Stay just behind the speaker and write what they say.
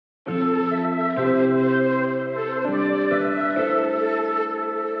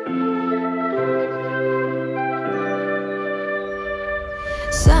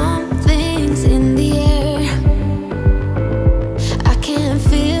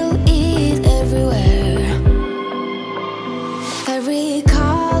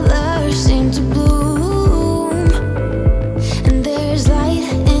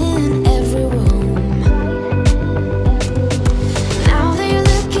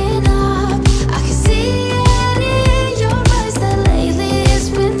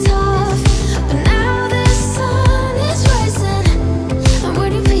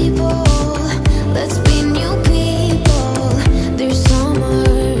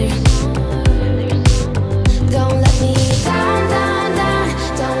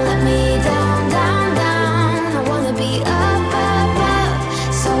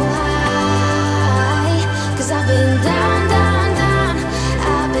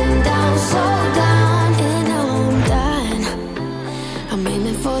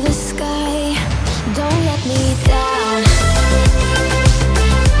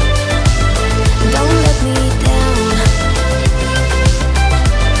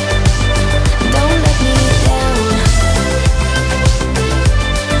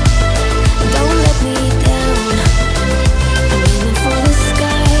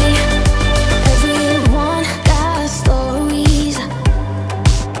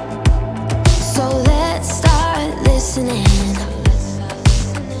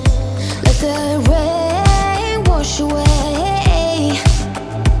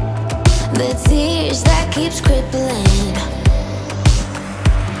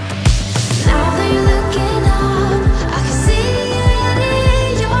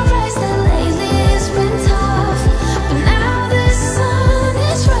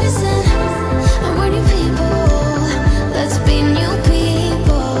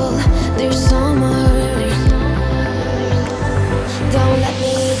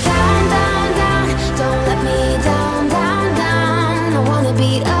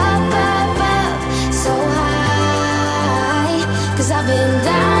I've been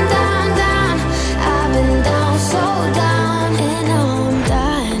down, down, down. I've been down, so down, and now I'm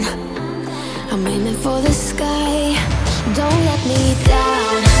dying. I'm aiming for the sky. Don't let me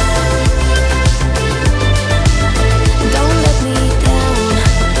down. Don't let me down.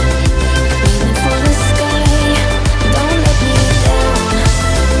 Aiming for the sky. Don't let me down.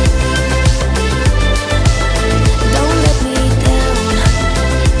 Don't let me down.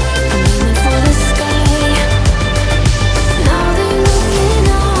 I'm aiming for the sky. Now they're looking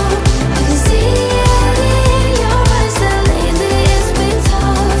up. I can see it in your eyes that lately it's been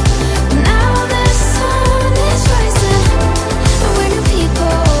tough. Now the sun is rising, and we're new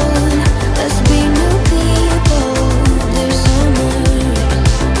people. Let's be new people. There's summer.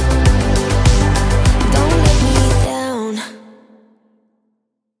 Don't let me down.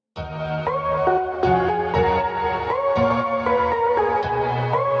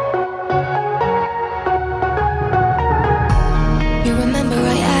 You remember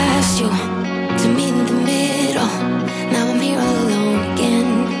I asked you to meet in the middle. Now I'm here all alone again.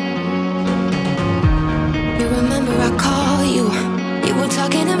 You remember I call you. You were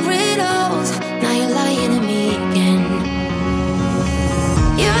talking in riddles. Now you're lying to me again.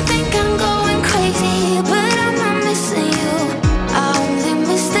 You think I'm going crazy, but I'm not missing you. I only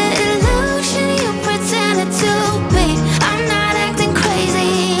miss the illusion you pretended to be. I'm not acting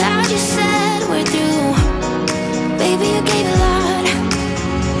crazy. I just said we're through. Baby, you gave a lot.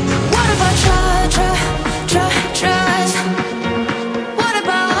 What about trust? What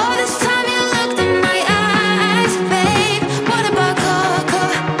about all this time you looked in my eyes, babe? What about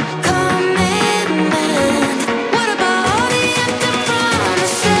commitment? What about all the empty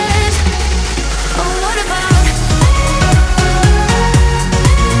promises? Oh, what about?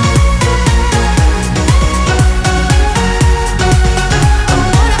 Oh,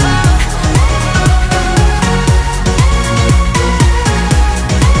 what about?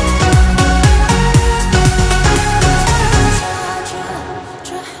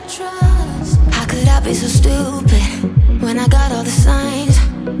 Trust. How could I be so stupid when I got all the signs?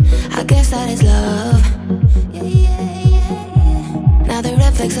 I guess that is love. Now the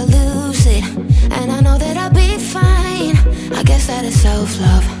red flags are lucid, and I know that I'll be fine. I guess that is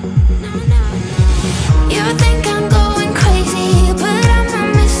self-love. You think I'm going crazy, but I'm not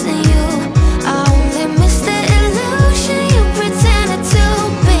missing you. I only miss the illusion you pretended to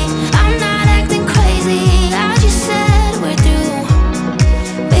be. I'm not acting crazy. I just said we're through.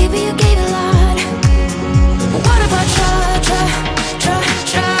 Baby, you gave a lot. What about trust?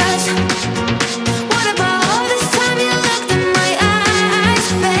 What about all this time you looked in my eyes,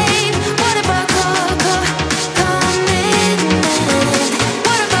 babe? What about commitment?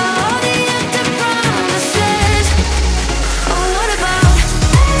 What about all the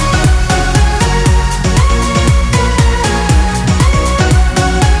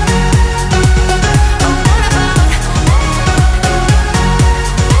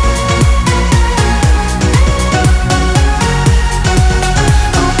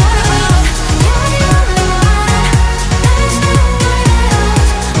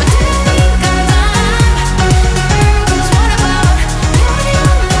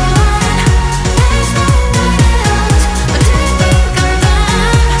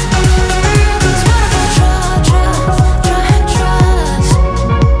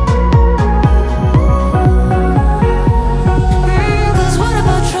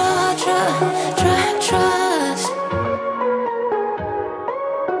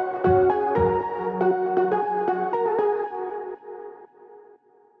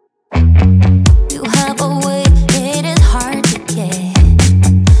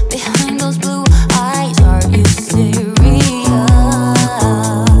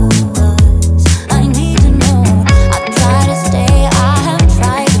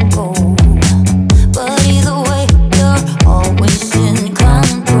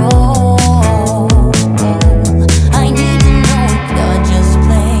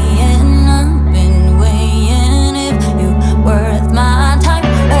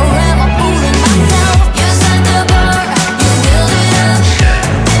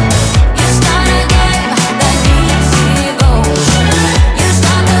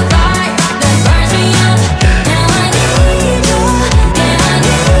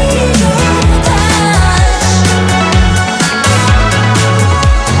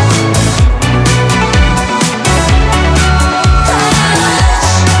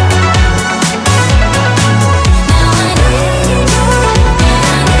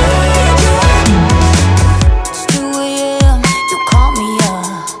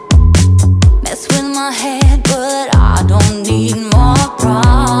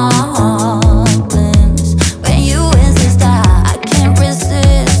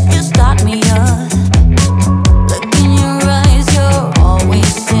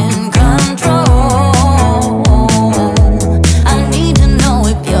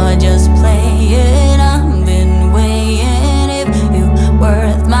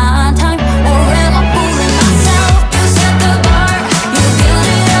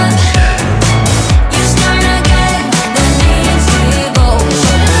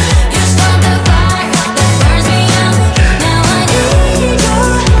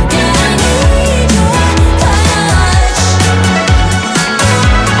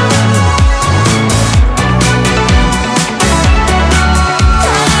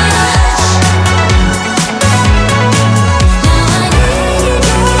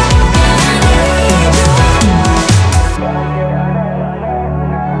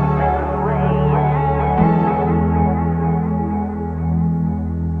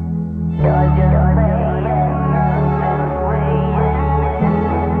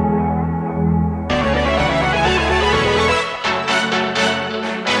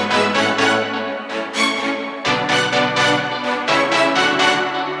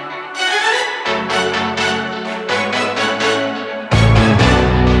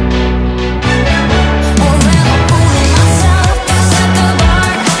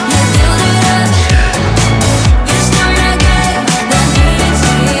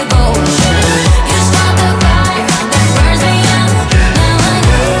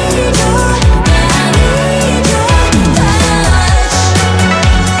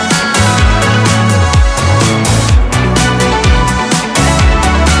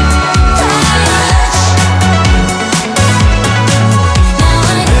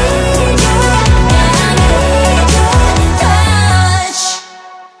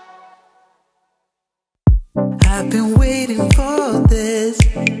been waiting for this.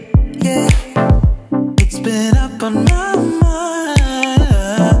 Yeah, it's been up on my mind.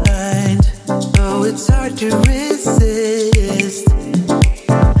 Oh, it's hard to resist.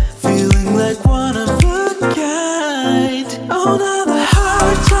 Feeling like one of a kind. Oh, now the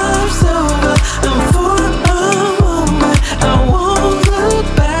hard time's over. I'm for a moment. I won't look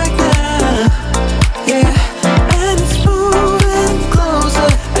back now. Yeah, and it's moving closer.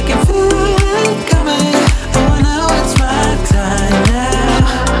 I can feel it coming. Oh, now it's my time now.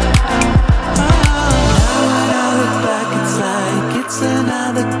 Oh, now when I look back, it's like it's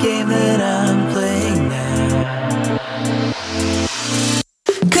another game that I'm playing now.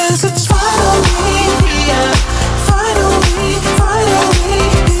 'Cause it's finally here, finally, finally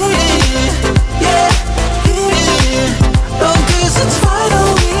here, yeah, here. Oh, 'cause it's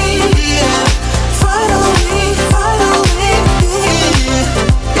finally here, finally, finally here,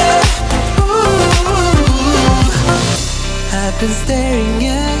 yeah. Ooh. I've been staring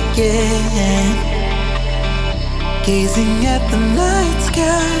again, gazing at the night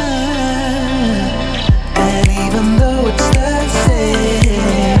sky, and even though it's the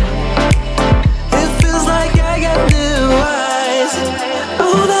same, it feels like I got new eyes.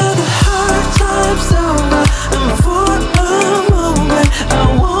 Oh, now the hard time's over. I'm for a moment. I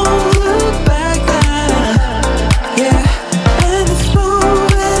won't look back now. Yeah, and it's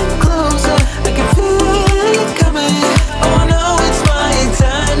moving closer. I can feel it coming. Oh, I know it's my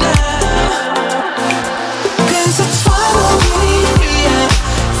time now. 'Cause it's finally here,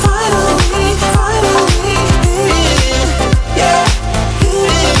 finally, finally here, yeah,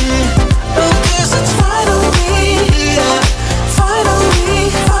 here. Oh, 'cause it's finally here, finally,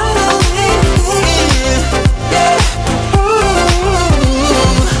 finally here, yeah. Ooh.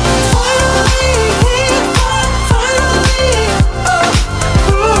 Finally here, finally, oh.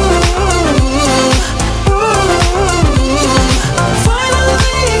 Ooh. Ooh.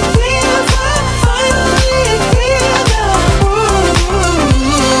 Finally here, finally here now.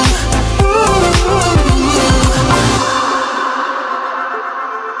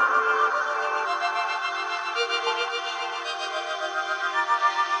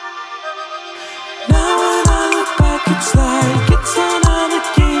 Now when I look back, it's like it's another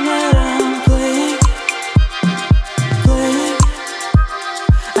game that I'm playing.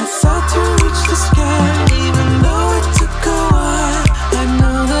 I sought to reach the sky, even though it took a while. I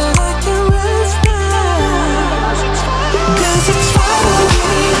know that I can rest now. 'Cause it's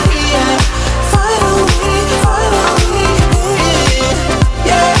finally here, finally, finally here,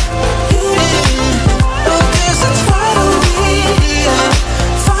 yeah, here. Oh, 'cause it's finally here,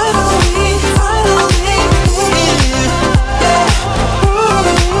 finally, finally here, yeah. Ooh.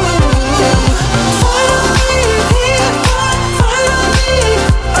 Finally here, finally,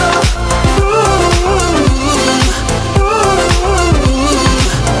 oh. Ooh. Ooh.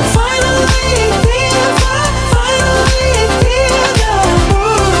 Finally here, finally here now.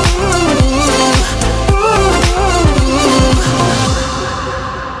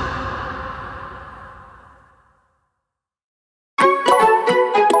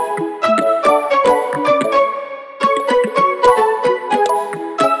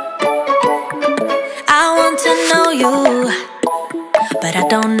 I want to know you, but I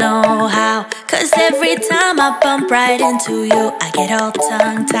don't know how. 'Cause every time I bump right into you, I get all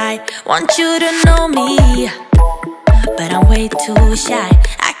tongue-tied. Want you to know me, but I'm way too shy.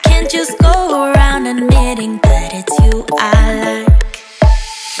 I can't just go around admitting that it's you I like.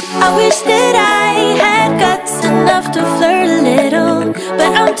 I wish that I had guts enough to flirt a little, but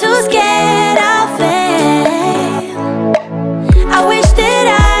I'm too scared I'll fail. I wish that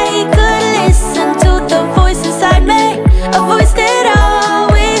I could listen to the voice inside me, a voice that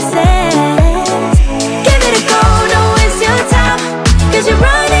always says, give it a go, don't waste your time, 'cause you're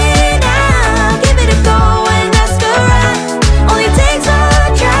running out. Give it a go and ask her out, only takes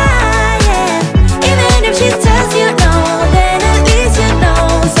one try, yeah. Even if she tells you no, then at least you know.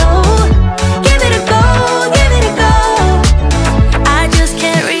 So give it a go, give it a go. I just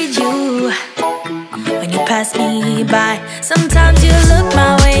can't read you when you pass me by. Sometimes you look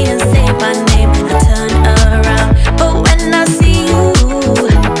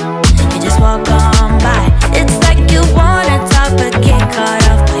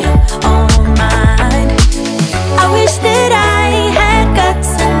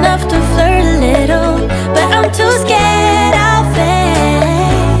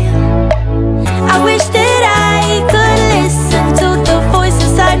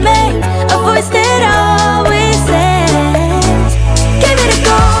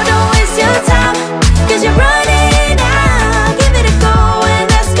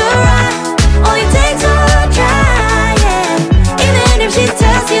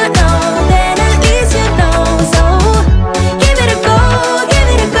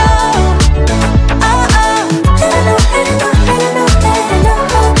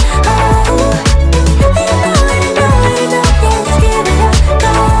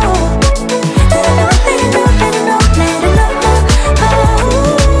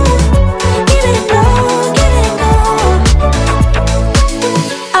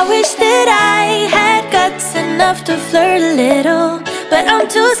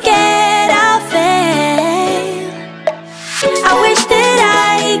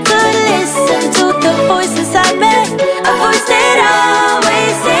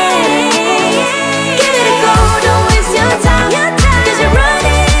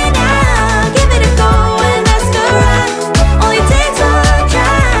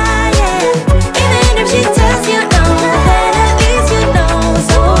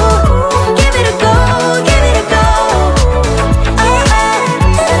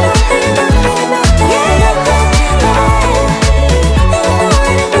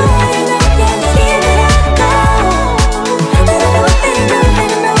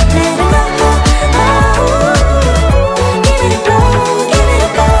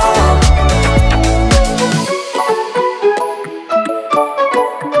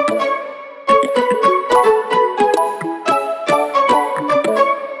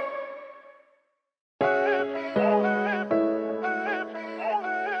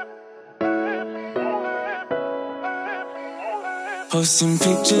Posting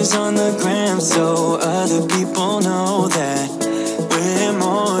pictures on the gram so other people know that we're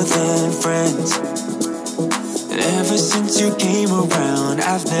more than friends. And ever since you came around,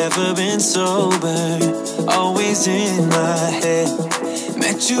 I've never been sober, always in my head.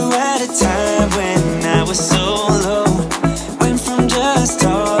 Met you at a time when I was so low, went from just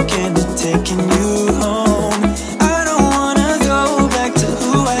talking to taking you home. I don't wanna go back to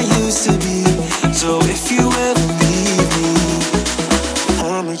who I used to be, so if you ever leave me,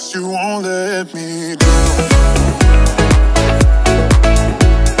 promise you won't let me down.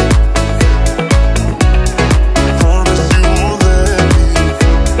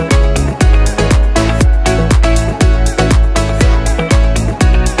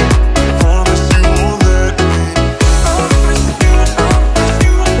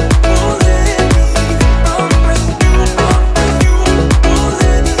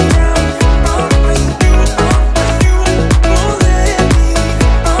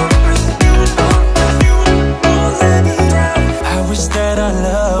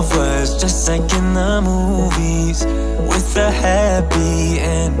 Like in the movies, with a happy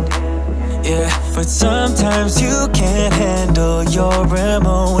end. Yeah, but sometimes you can't handle your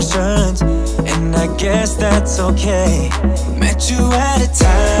emotions, and I guess that's okay. Met you at a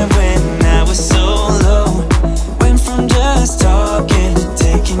time when I was so low, went from just talking to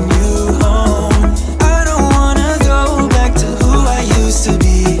taking you home. I don't wanna go back to who I used to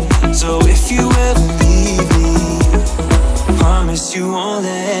be, so if you ever leave me, promise you won't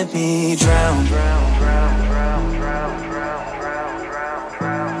let me drown.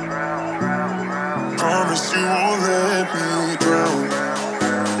 Promise you won't let me drown.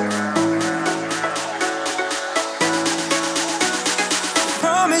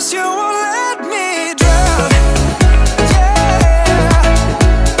 Promise you won't let me drown. Yeah.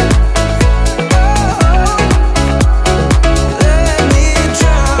 Oh, let me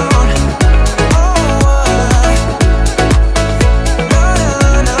drown. Oh, no, no,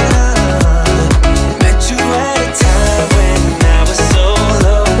 no, no. Met you at a time when I was so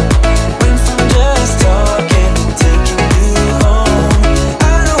low, went from just talking to taking you home.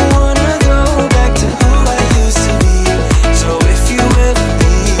 I don't wanna go back to who I used to be, so if you ever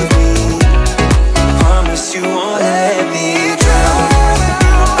leave me, promise you won't let me drown.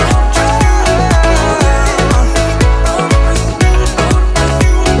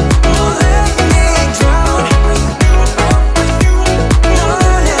 Won't let me drown.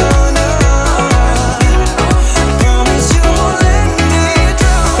 Promise you won't let me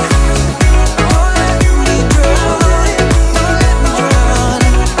drown. Won't let me drown.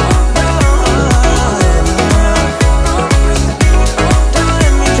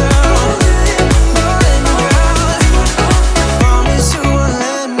 Promise you won't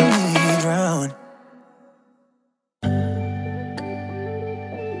let me drown.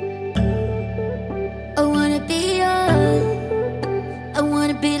 I wanna be young, I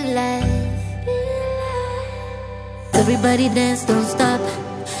wanna be alive. Everybody dance, don't stop.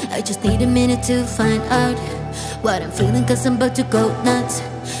 I just need a minute to find out what I'm feeling, cause I'm about to go nuts.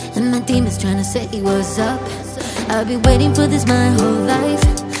 And my demons trying to say what's up. I've been waiting for this my whole life.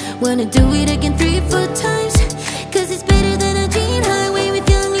 Wanna do it again 3-4 times, cause it's better than a dream. Highway with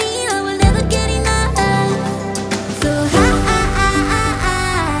young lean, I will never get enough. So high,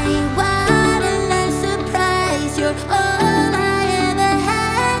 what a nice surprise. You're all I ever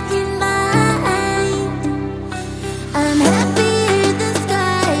had in mind. I'm happy in the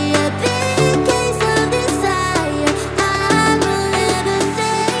sky, a big case of desire. I will never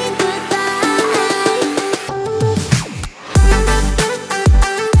say goodbye.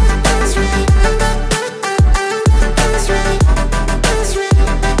 That's right, that's right, that's right.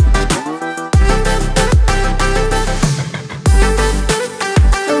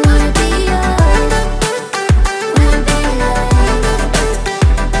 I wanna be young, wanna be alive.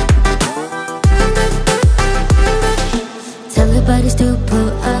 Tell the bodies to pull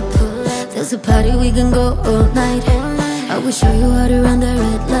up. There's a party, we can go all night. I will show you how to run the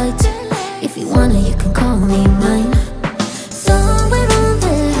red light. If you wanna, you can call me mine. Somewhere on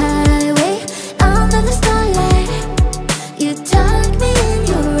the highway, under the starlight, you tuck me in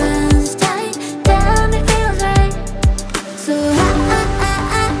your arms tight. Damn, it feels right. So high,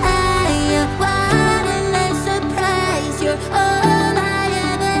 what a nice surprise. You're all I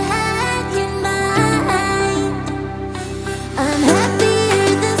ever had in mind. I'm happy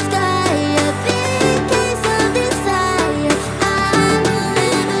in the sky, a big case of desire. I will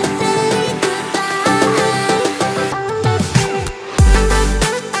never say goodbye.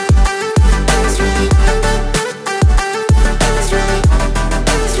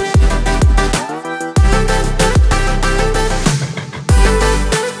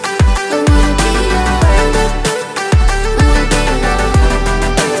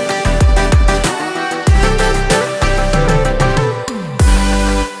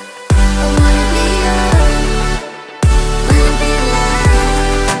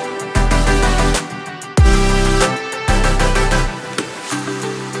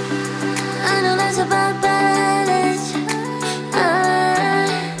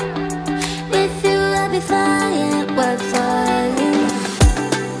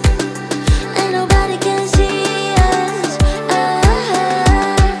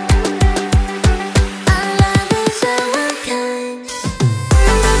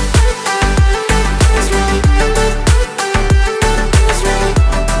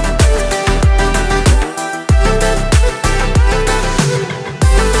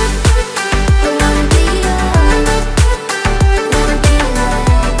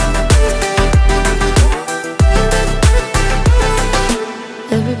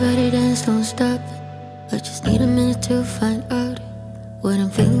 Everybody dance, don't stop. I just need a minute to find out what I'm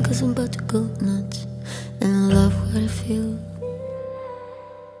feeling, cause I'm about to go nuts. And I love what I feel.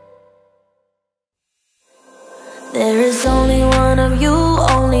 There is only one of you,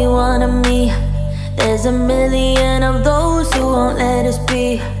 only one of me. There's a million of those who won't let us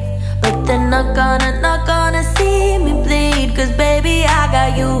be. But they're not gonna see me bleed. Cause baby, I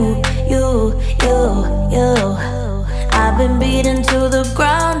got you. I've been beaten to the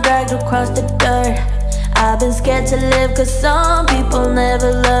ground, dragged across the dirt. I've been scared to live cause some people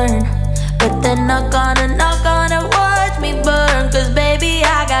never learn. But they're not gonna watch me burn. Cause baby,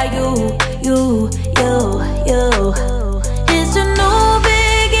 I got you. It's a new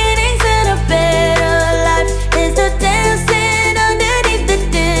beginnings and a better life. It's the dancing underneath the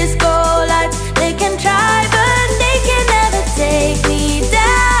disco lights. They can try but they can never take me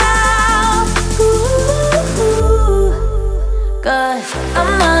down. Ooh, cause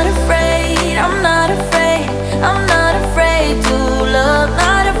I'm not afraid, I'm not afraid. I'm not afraid to love,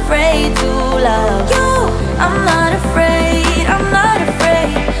 not afraid to love you. I'm not afraid, I'm not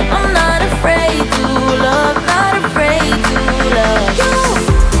afraid. I'm not afraid to love, not afraid to love you.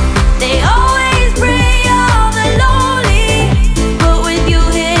 They always bring all the lonely, but with you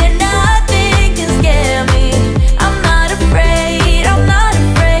here nothing can scare me. I'm not afraid, I'm not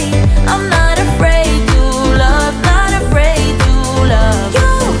afraid. I'm not afraid to love, not afraid to love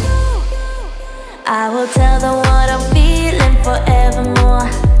you. I will tell them what I'm feeling forevermore.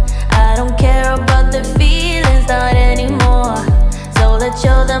 I don't care about the feelings, not anymore. So let's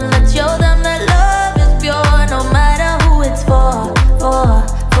show them that love is pure, no matter who it's for.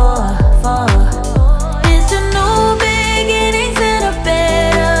 It's a new beginnings and a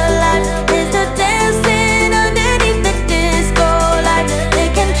better life. It's the dancing underneath the disco light. They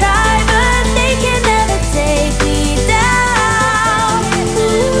can try but they can never take me down.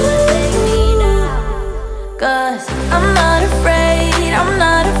 Cause I'm not afraid, I'm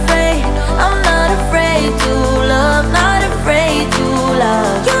not afraid. I'm not afraid to love, not afraid to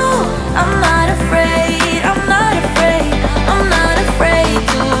love you. I'm not afraid, I'm not afraid. I'm not afraid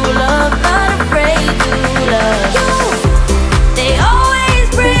to love, not afraid to love you. They always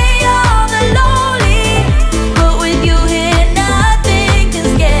bring all the lonely, but with you here nothing can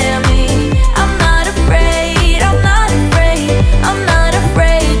scare me. I'm not afraid, I'm not afraid. I'm not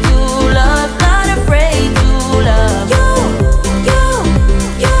afraid to love, not afraid to love you.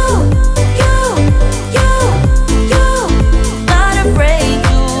 Not afraid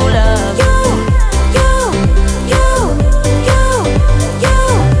to love you.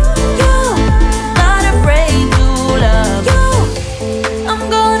 Not afraid to love you. I'm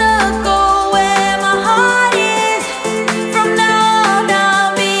gonna go where my heart is. From now on, I'm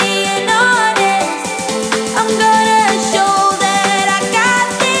being honest. I'm gonna show that I got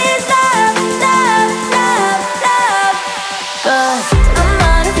this love. Cause I'm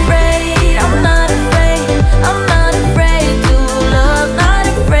not afraid, I'm not afraid. I'm not afraid to love, not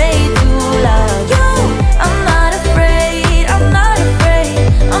afraid to love you. I'm not afraid, I'm not afraid.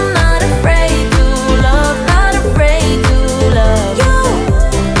 I'm not afraid to love, not afraid to love you.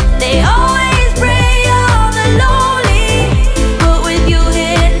 They always bring all the lonely, but with you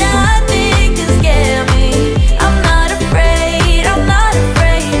here nothing can scare me. I'm not afraid, I'm not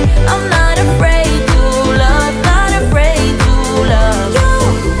afraid. I'm not afraid to love, not afraid to love you.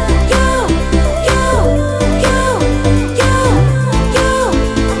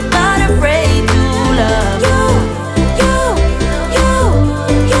 Not afraid to love you.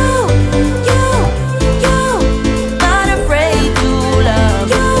 Not afraid to love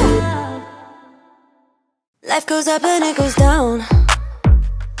you. Life goes up and it goes down.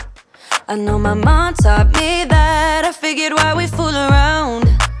 I know my mom taught me that. I figured why we fool around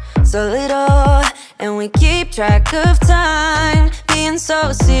so little, and we keep track of time, being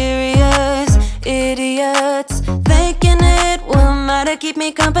so serious, idiots, thinking it will matter, keep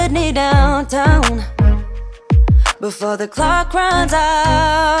me company downtown before the clock runs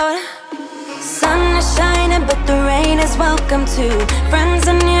out. Sun is shining but the rain is welcome too. Friends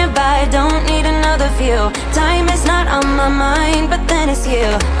are nearby, don't need another view. Time is not on my mind, but then it's you.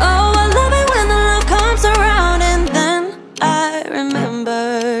 Oh, I love it when the love comes around. And then I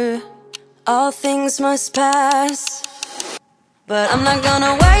remember all things must pass, but I'm not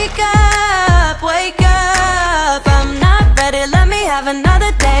gonna wake up, wake up. I'm not ready, let me have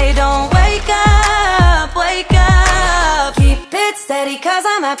another day. Don't wake up, wake up. Keep it steady cause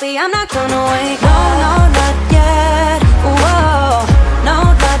I'm happy, I'm not gonna wake up. No, not yet, whoa. No,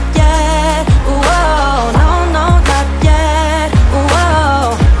 not yet, whoa. No, not yet,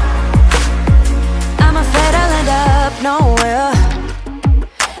 whoa. I'm afraid I'll end up nowhere.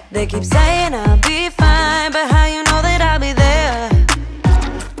 They keep saying I'll be fine, but how you know that I'll be there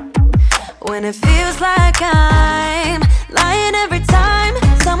when it feels like I'm lying every time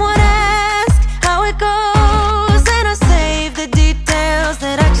someone asks how it goes, and I save the details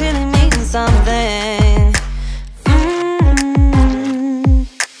that actually mean something.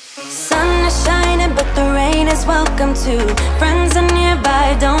 Sun is shining, but the rain is welcome too. Friends are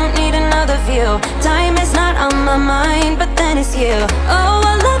nearby, don't need another view. Time is not on my mind, but then it's you. Oh,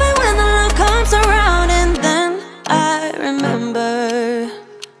 I love it when the love comes around, and then I remember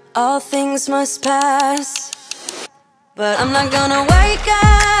all things must pass. But I'm not gonna wake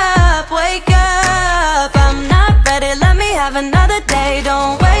up, wake up. I'm not ready, let me have another day.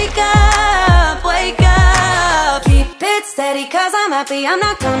 Don't wake up, wake up. Keep it steady, cause I'm happy, I'm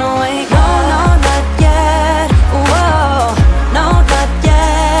not gonna wake up. No, no, not yet, whoa. No, not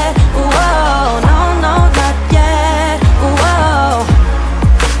yet, whoa. No, no, not yet, whoa.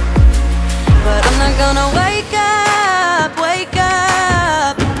 But I'm not gonna wake up, wake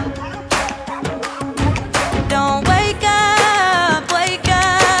up. Don't wake up, wake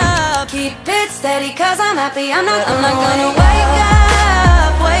up. Keep it steady, cause I'm happy, I'm not gonna wake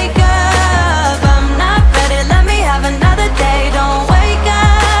up, wake up. I'm not ready, let me have another day. Don't wake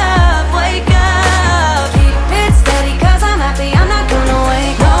up, wake up. Keep it steady, cause I'm happy, I'm not gonna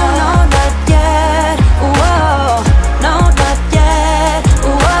wake up. No, no, not yet, whoa. No, not yet,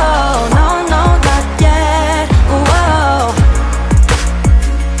 whoa. No, no, not yet, whoa.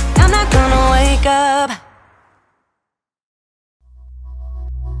 I'm not gonna wake up.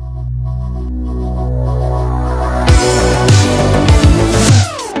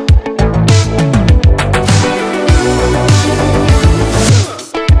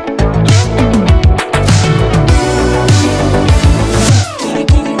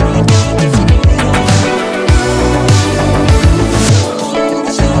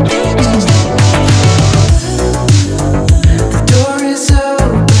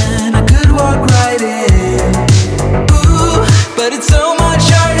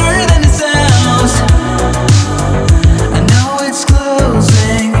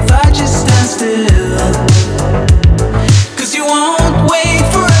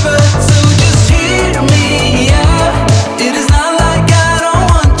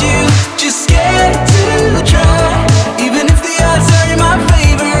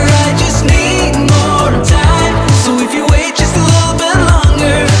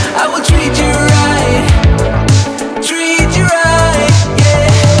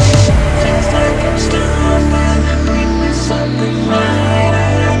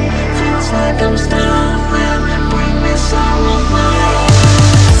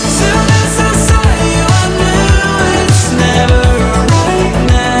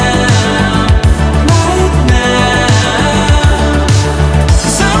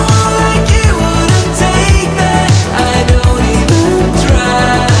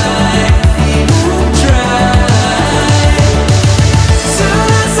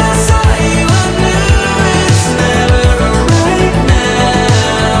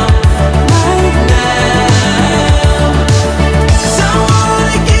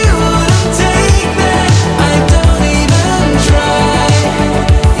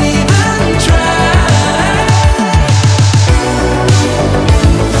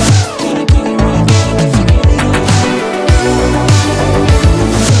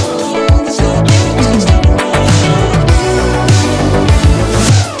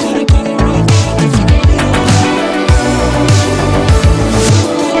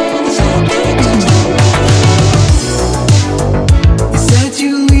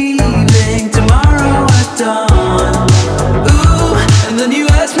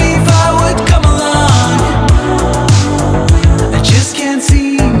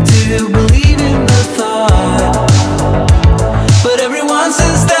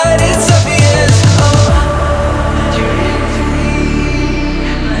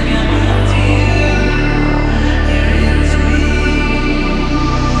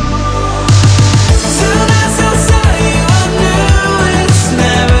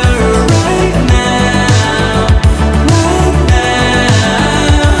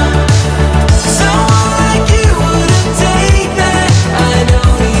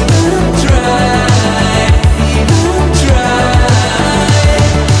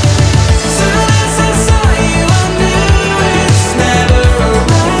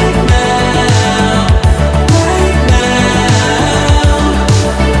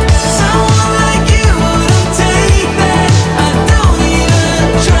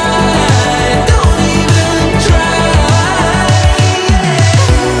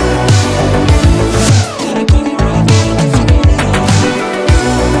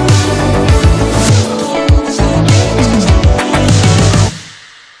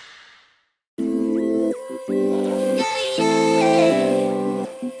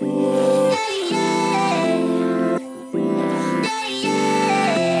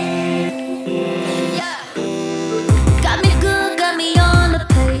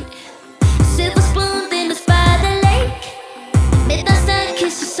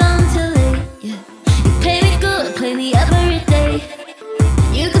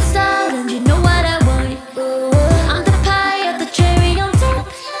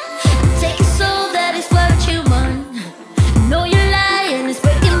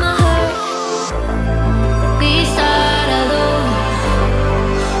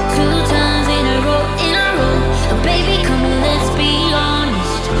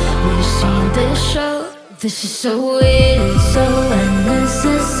 This is so weird and so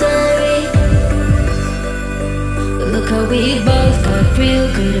unnecessary. Look how we both got real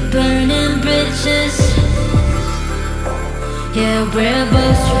good at burning bridges. Yeah, we're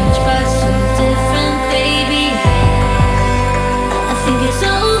both strange but so different, baby. I think it's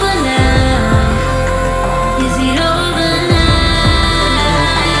over now. Is it over now?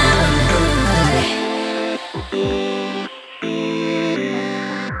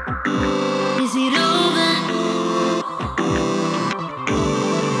 Is it over?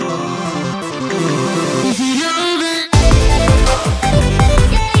 Is it over?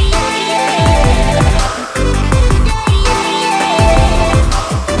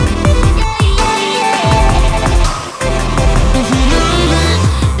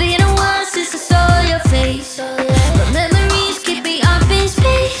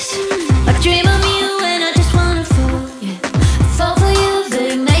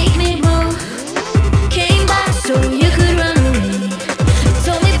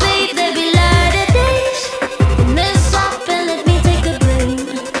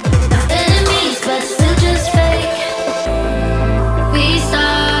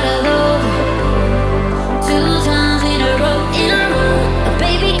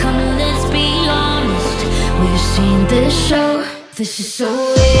 This is so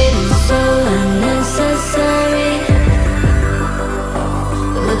weird and so unnecessary.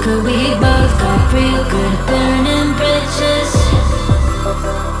 Look how we both got real good at burning bridges.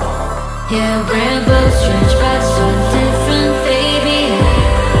 Yeah, we're both strange but so different, baby.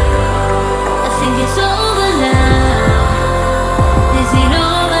 I think it's over now. Is it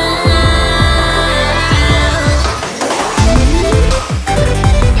over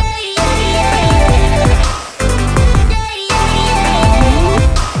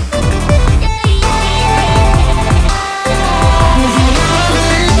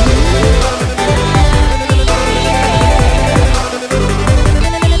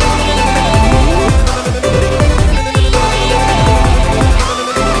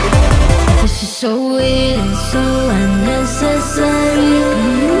so weird and so unnecessary.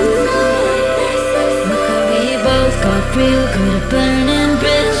 Look how we both got real good at burning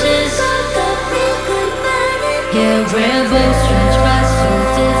bridges. Yeah, we're both strange but so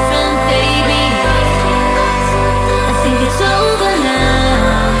different, baby. I think it's over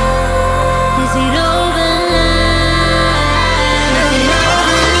now. Is it over now? Is it over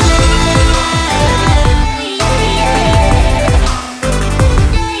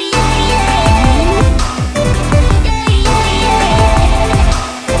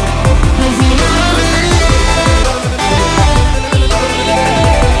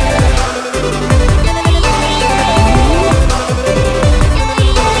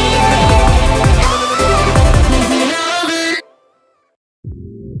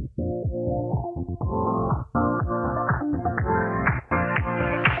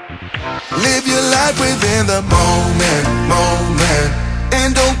Live your life within the moment,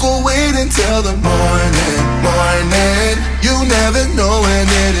 and don't go wait until the morning. You never know when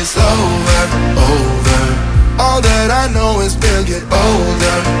it is over. All that I know is we'll get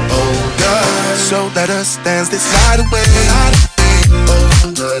older. So let us dance this night away.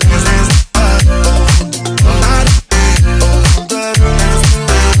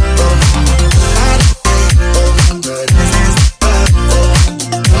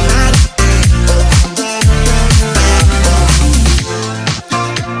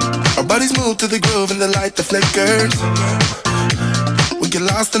 To the groove and the light that flickers. We get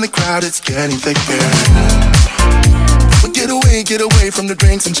lost in the crowd, it's getting thicker. We get away from the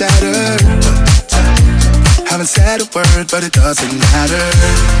drinks and chatter. Haven't said a word, but it doesn't matter.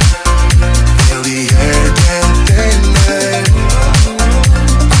 Feel the air get thinner.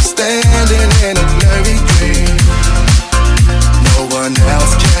 I'm standing in a blurry dream. No one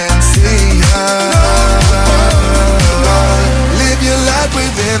else can see us. Live your life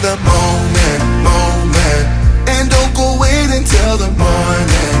within the moment, and don't go wait until the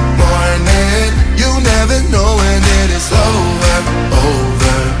morning. You never know when it is over.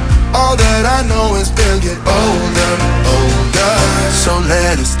 All that I know is we'll get older. So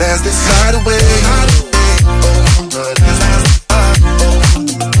let us dance this night away.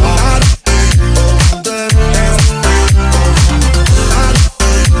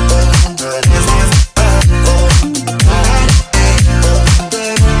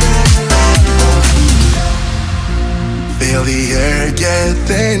 Feel the air get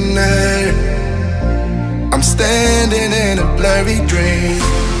thinner. I'm standing in a blurry dream.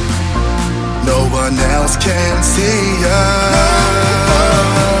 No one else can see us.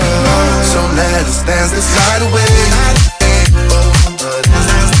 So let us dance this night away.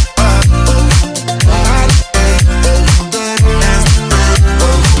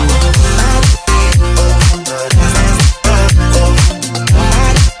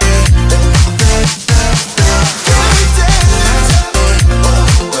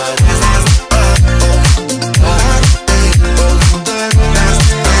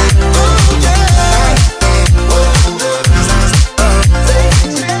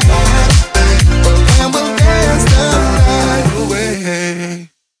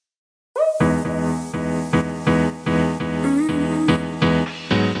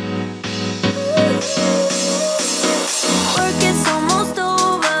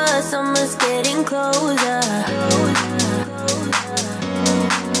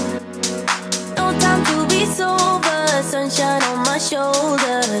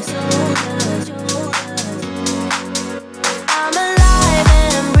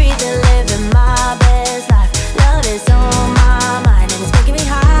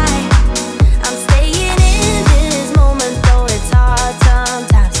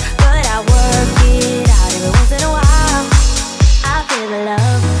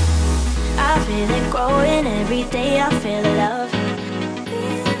 feel it growing every day. I feel the love.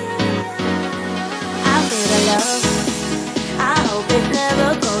 I feel the love. I hope it never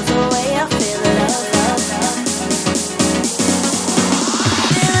goes away. I feel the love, love, love.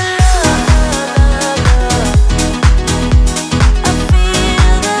 Feel the love, love, love. I feel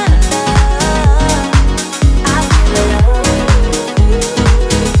the love. I feel the love.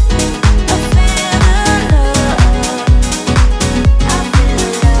 I feel the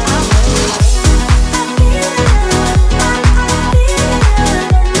love. I feel the love.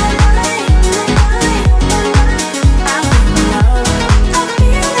 I feel the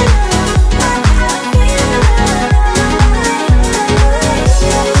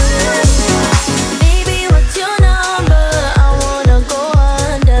baby, what's your number? I wanna go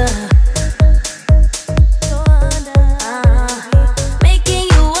under. Making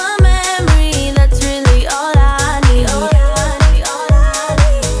you a memory, that's really all I need.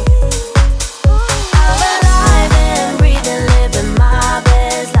 I'm alive and breathing, living my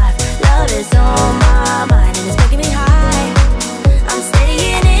best life. Love is on my mind and it's making me high. I'm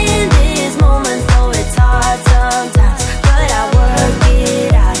staying in this moment, though it's hard sometimes, but I work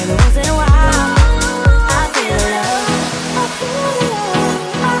it out every once in a while. I feel the love. I feel the love.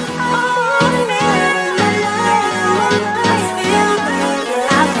 I feel the love. I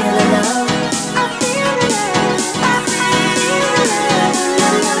feel the love. I feel the love. I feel the love. I feel the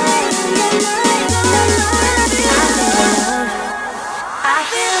love, love, love, love. I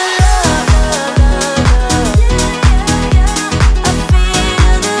feel the love. I feel the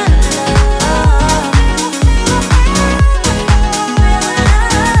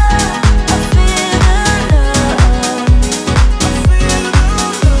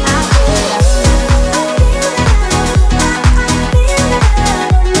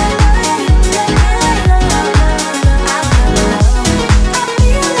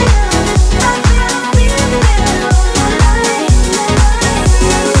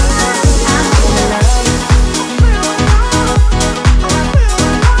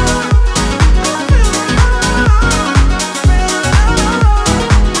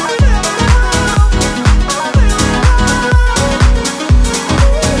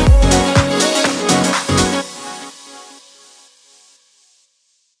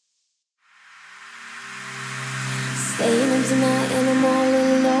staying in tonight and I'm all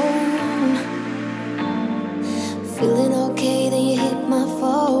alone. Feeling okay, then you hit my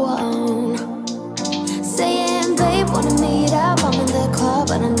phone. Saying, babe, wanna meet up? I'm in the club,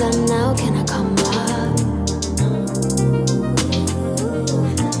 but I'm done now. Can I come up?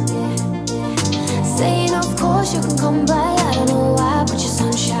 Saying, of course you can come by. I don't know why, but you're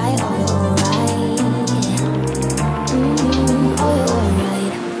sunshine. Oh, you're alright. Oh, you're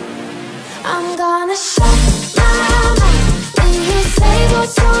alright. I'm gonna shut my mouth when you say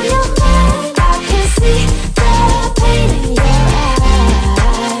what's on your mind. I can see the pain in your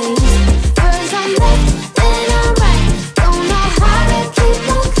eyes. First I'm left, then I'm right. Don't know how to keep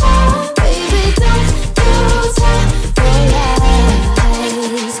my calm. Baby, don't you tell your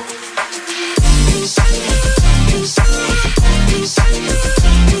lies.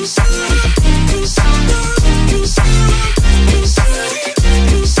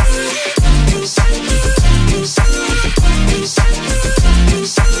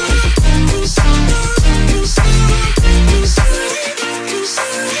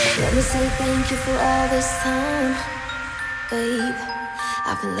 Let me say thank you for all this time, babe.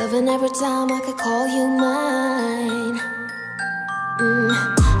 I've been loving every time I could call you mine.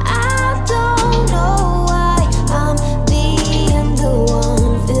 I don't know why I'm being the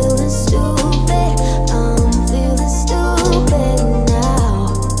one feeling stupid. I'm feeling stupid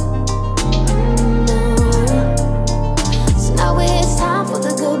now. No. So now it's time for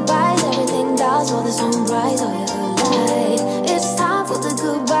the goodbyes. Everything dies for the sunrise. Oh, you're alive. It's time for the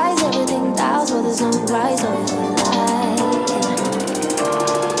goodbyes. Everything dies for the sunrise. Oh, you're alive. Oh,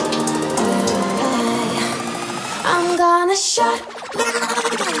 you're alive. I'm gonna shut my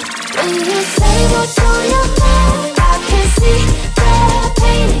mouth when you say what's on your mind. I can see the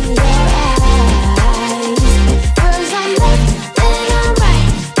pain in your eyes. First I'm left, then I'm right.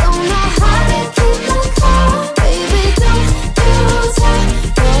 Don't know how to keep my calm. Baby, don't you tell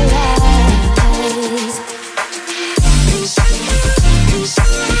your lies.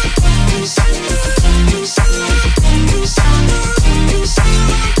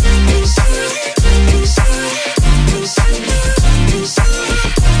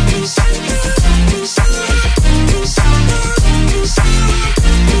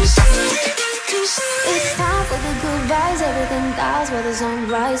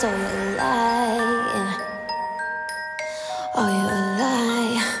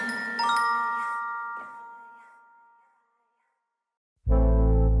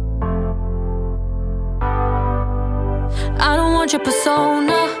 change your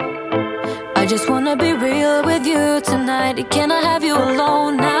persona. I just wanna be real with you tonight. Can I have you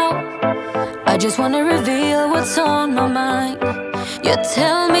alone now? I just wanna reveal what's on my mind. You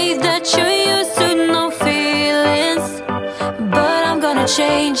tell me that you're used to no feelings, but I'm gonna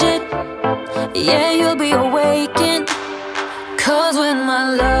change it. Yeah, you'll be awakened. Cause when my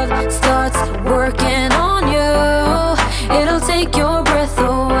love starts working on you, it'll take your breath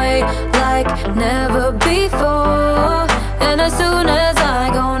away like never before. And as soon as I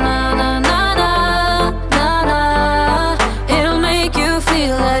go na na na na na na, it'll make you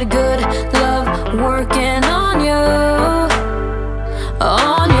feel that good love working on you,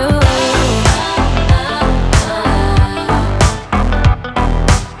 on you.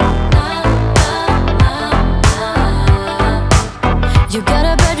 You got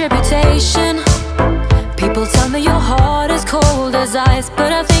a bad reputation. People tell me your heart is cold as ice,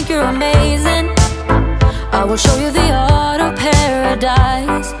 but I think you're amazing. I will show you the art of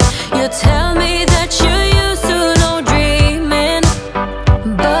paradise. You tell me that you're used to no dreaming,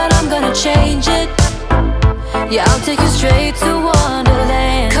 but I'm gonna change it. Yeah, I'll take you straight to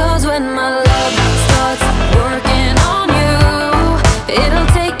Wonderland. Cause when my love starts working on you, it'll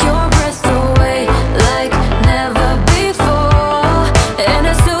take your breath away like never before. And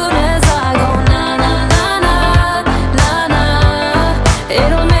as soon as I go na na na na na na,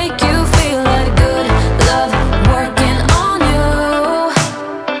 it'll make you feel that good love working on you,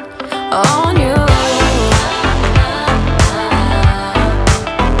 on you,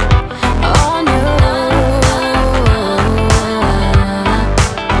 on you,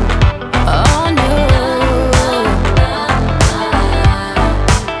 on you,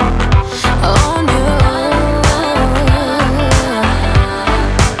 on you.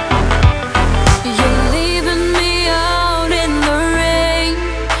 You're leaving me out in the rain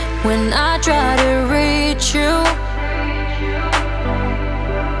when I try to reach you.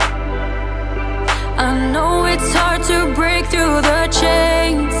 I know it's hard to break through the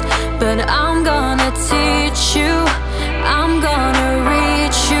chains, but I'm gonna teach you. I'm gonna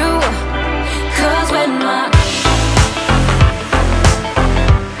reach you. Cause when my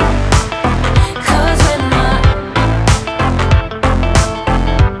Cause when my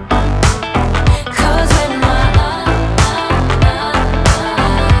Cause when my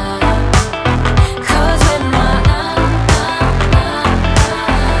Cause when my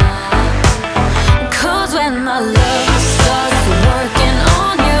Cause when my love starts working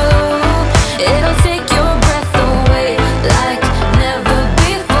on you, it'll take your breath away like never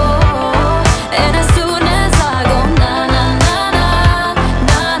before. And as soon as I go na na na na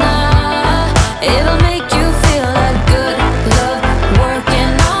na na, it'll make you feel that good love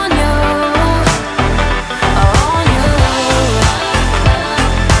working on you, on you,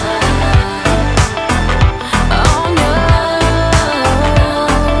 on you.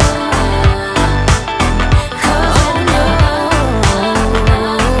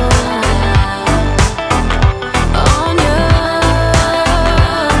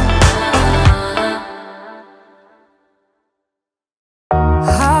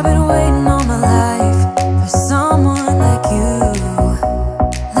 I've been waiting all my life for someone like you,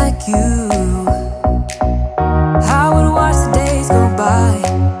 like you. I would watch the days go by,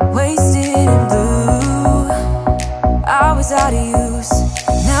 wasted in blue. I was out of use.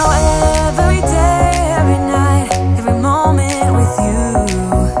 Now every day, every night, every moment with you,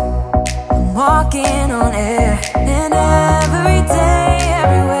 I'm walking on air. And every day,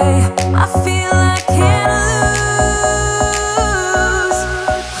 every way, I feel I can't lose.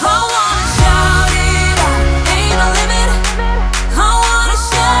 I wanna shout it out, ain't no limit. I wanna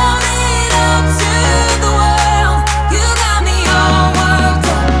shout it out to the world. You got me all worked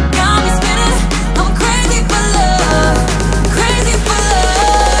up, got me spinning. I'm crazy for love, crazy for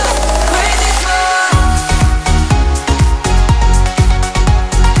love, crazy for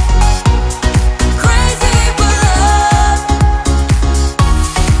crazy for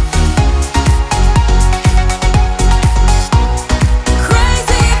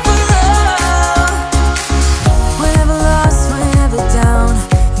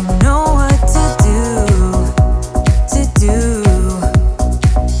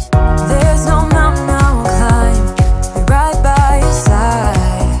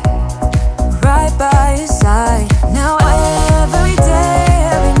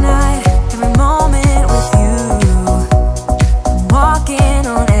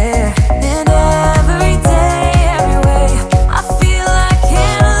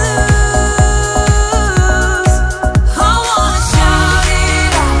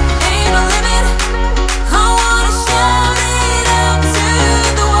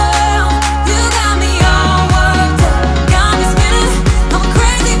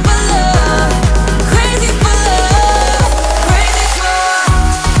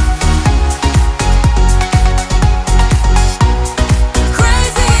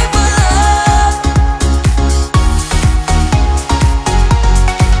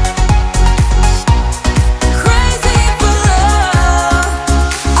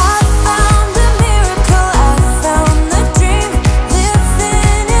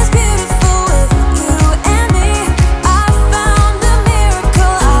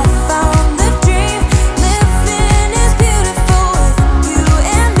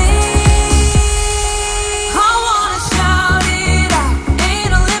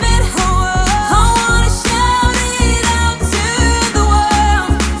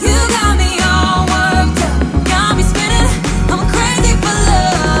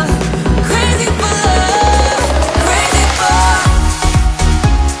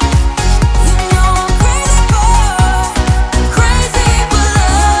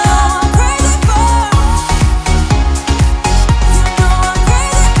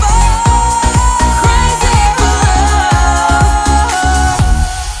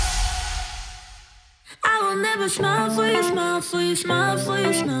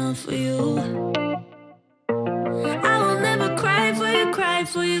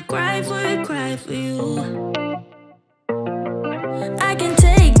cry for you, cry for you, cry for you. I can't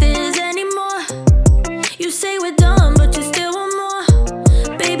take this anymore. You say we're done, but you still want more.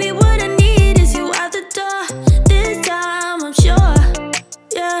 Baby, what I need is you out the door. This time I'm sure,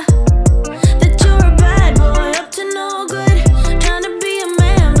 yeah, that you're a bad boy up to no good. Trying to be a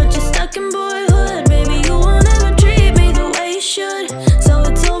man, but you're stuck in boyhood. Baby, you won't ever treat me the way you should. So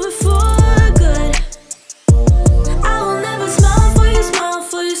it's over for good. I will never smile for you, smile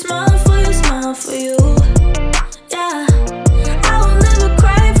for you, smile for you, smile for you. Yeah, I will never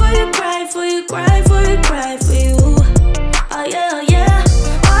cry for you, cry for you, cry for you, cry for you. Oh yeah, oh yeah.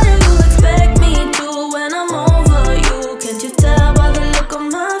 What do you expect me to when I'm over you? Can't you tell by the look on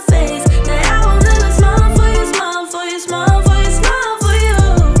my face that I will never smile for you, smile for you, smile for you, smile for you?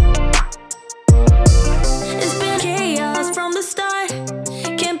 It's been chaos from the start.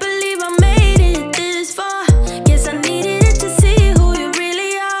 Can't believe I made it this far. Guess I needed it to see who you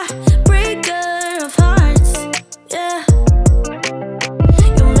really are. Breaker of hearts, yeah.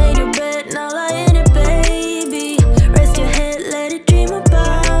 You made your bed, now lie in it, baby. Rest your head, let it dream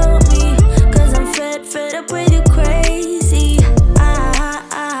about me. Cause I'm fed up with you crazy.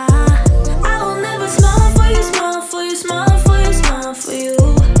 I will never smile for you, smile for you, smile for you, smile for you.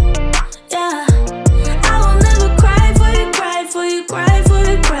 Yeah, I will never cry for you, cry for you, cry for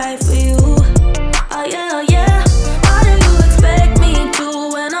you, cry for you. Oh yeah, oh yeah. What do you expect me to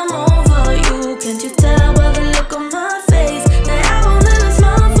when I'm over you? Can't you tell by the look on my face that I will never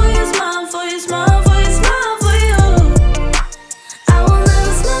smile for you, smile for you, smile for you, smile for you? I will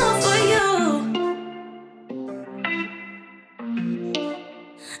never smile for you.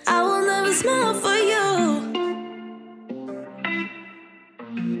 I will never smile for you.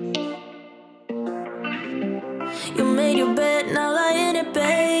 You made your bed, now lie in it,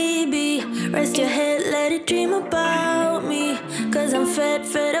 baby. Rest your head, let it dream about me. Cause I'm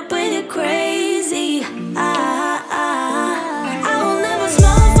fed up with you crazy. I will never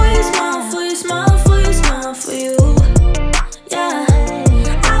smile for you, smile for you, smile for you, smile for you. Yeah,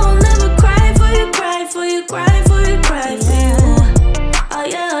 I will never cry for you, cry for you, cry for you, cry for you. Oh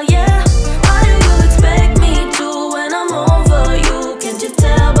yeah, oh yeah. What do you expect me to when I'm over you? Can't you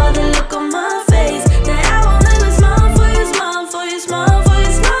tell by the look on my face that I will never smile for you, smile for you, smile for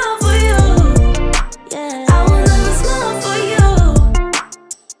you, smile for you? Yeah, I will never smile for you.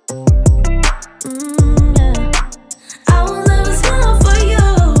 Yeah, I will never smile for you.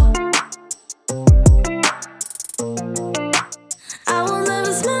 I will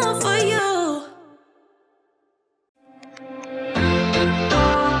never smile for you.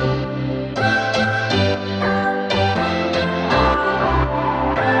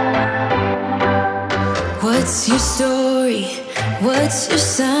 What's your story? What's your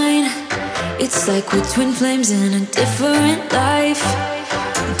sign? It's like we're twin flames in a different life.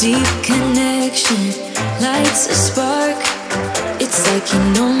 Deep connection lights a spark. It's like you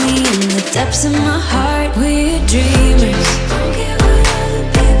know me in the depths of my heart. We're dreamers. Don't care what other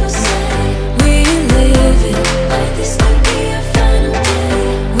people say. We're living like this could be our final day.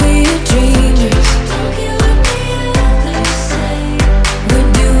 We're dreamers. Don't care what the others say. We're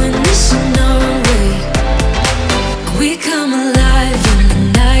doing this in our own way. We come alive in the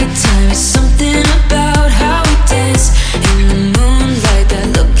nighttime. It's something about how we dance in the moonlight. That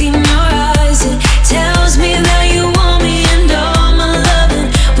look in your eyes, it tells me that you want me and all my loving.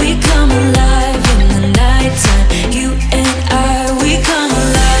 We come alive in the nighttime. You and I, we come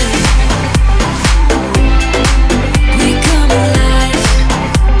alive. We come alive.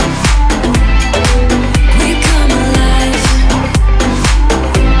 We come alive.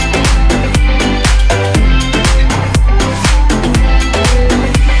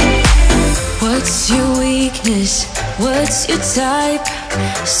 What's your weakness? What's your type?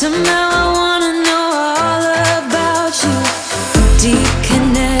 Somehow I wanna know all about you. Deep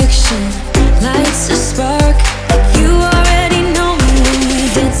connection lights a spark. You already know me when we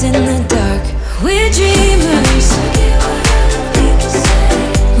dance in the dark. We're dreamers.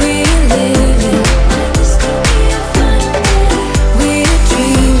 We're living. We're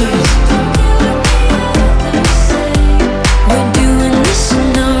dreamers. We're doing this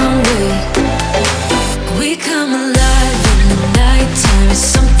in our own way. We come alive in the nighttime. It's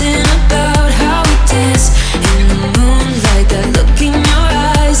something about how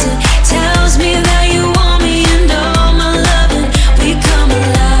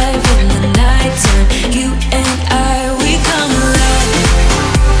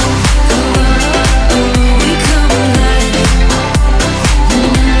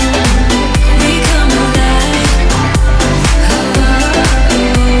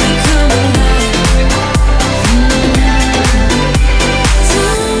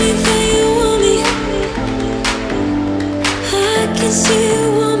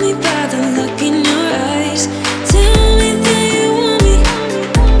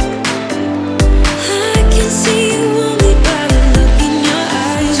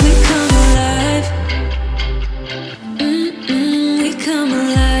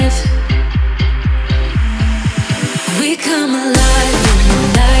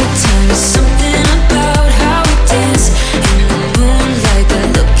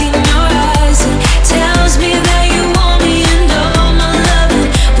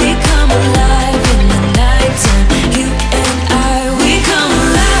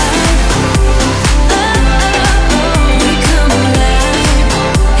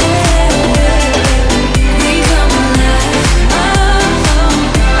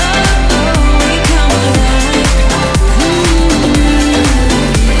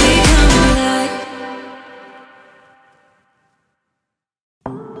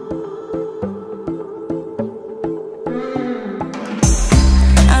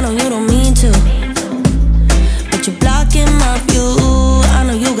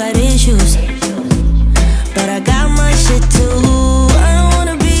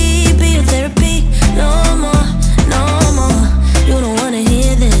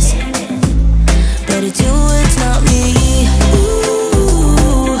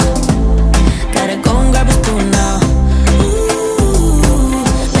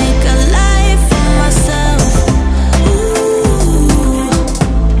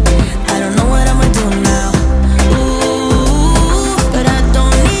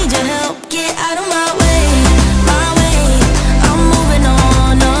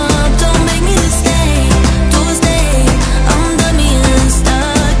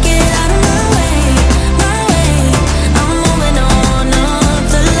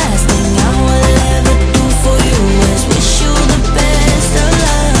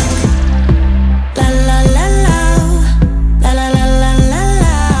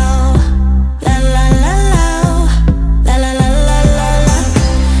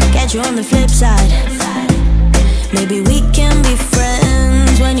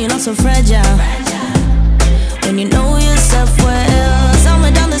so fragile.